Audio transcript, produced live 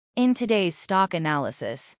In today's stock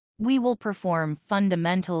analysis, we will perform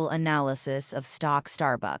fundamental analysis of stock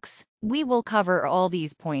Starbucks. We will cover all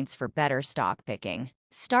these points for better stock picking.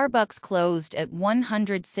 Starbucks closed at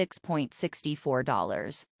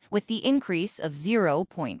 $106.64, with the increase of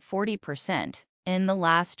 0.40% in the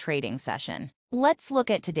last trading session. Let's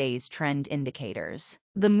look at today's trend indicators.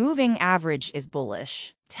 The moving average is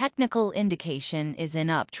bullish, technical indication is in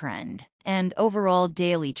uptrend, and overall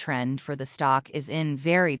daily trend for the stock is in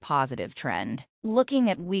very positive trend. Looking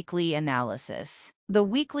at weekly analysis, the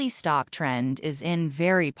weekly stock trend is in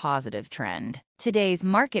very positive trend. Today's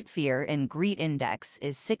market fear and greed index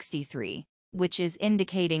is 63, which is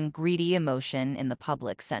indicating greedy emotion in the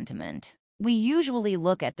public sentiment. We usually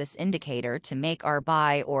look at this indicator to make our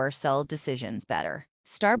buy or sell decisions better.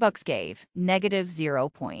 Starbucks gave negative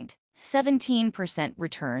 0.17%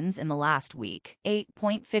 returns in the last week,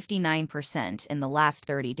 8.59% in the last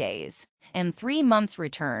 30 days, and 3 months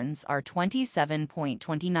returns are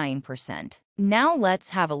 27.29%. Now let's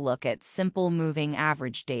have a look at simple moving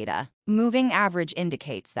average data. Moving average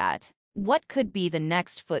indicates that what could be the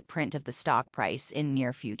next footprint of the stock price in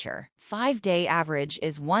near future. 5-day average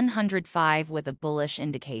is 105 with a bullish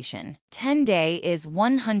indication. 10-day is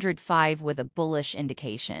 105 with a bullish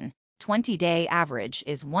indication. 20-day average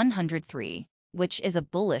is 103, which is a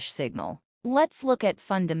bullish signal. Let's look at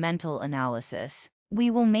fundamental analysis.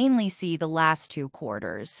 We will mainly see the last 2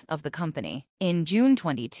 quarters of the company. In June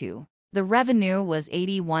 22, the revenue was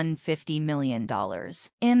 $81.50 million.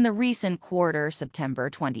 In the recent quarter, September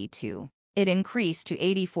 22, it increased to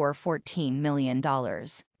 $84.14 million.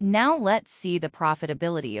 Now let's see the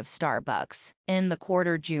profitability of Starbucks. In the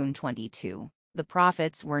quarter June 22, the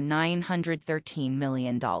profits were $913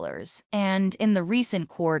 million. And in the recent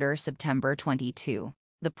quarter, September 22,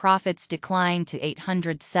 the profits declined to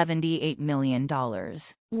 $878 million.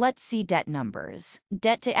 Let's see debt numbers.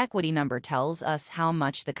 Debt to equity number tells us how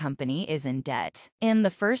much the company is in debt. In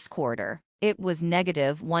the first quarter, it was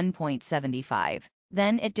negative 1.75.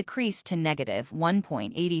 Then it decreased to negative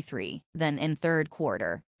 1.83. Then in third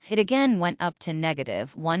quarter, it again went up to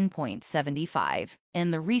negative 1.75.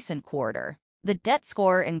 In the recent quarter, the debt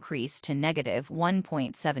score increased to negative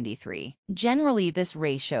 1.73. Generally, this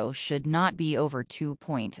ratio should not be over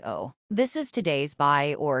 2.0. This is today's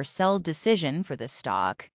buy or sell decision for this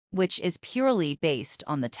stock, which is purely based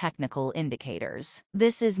on the technical indicators.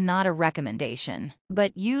 This is not a recommendation,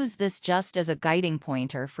 but use this just as a guiding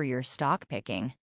pointer for your stock picking.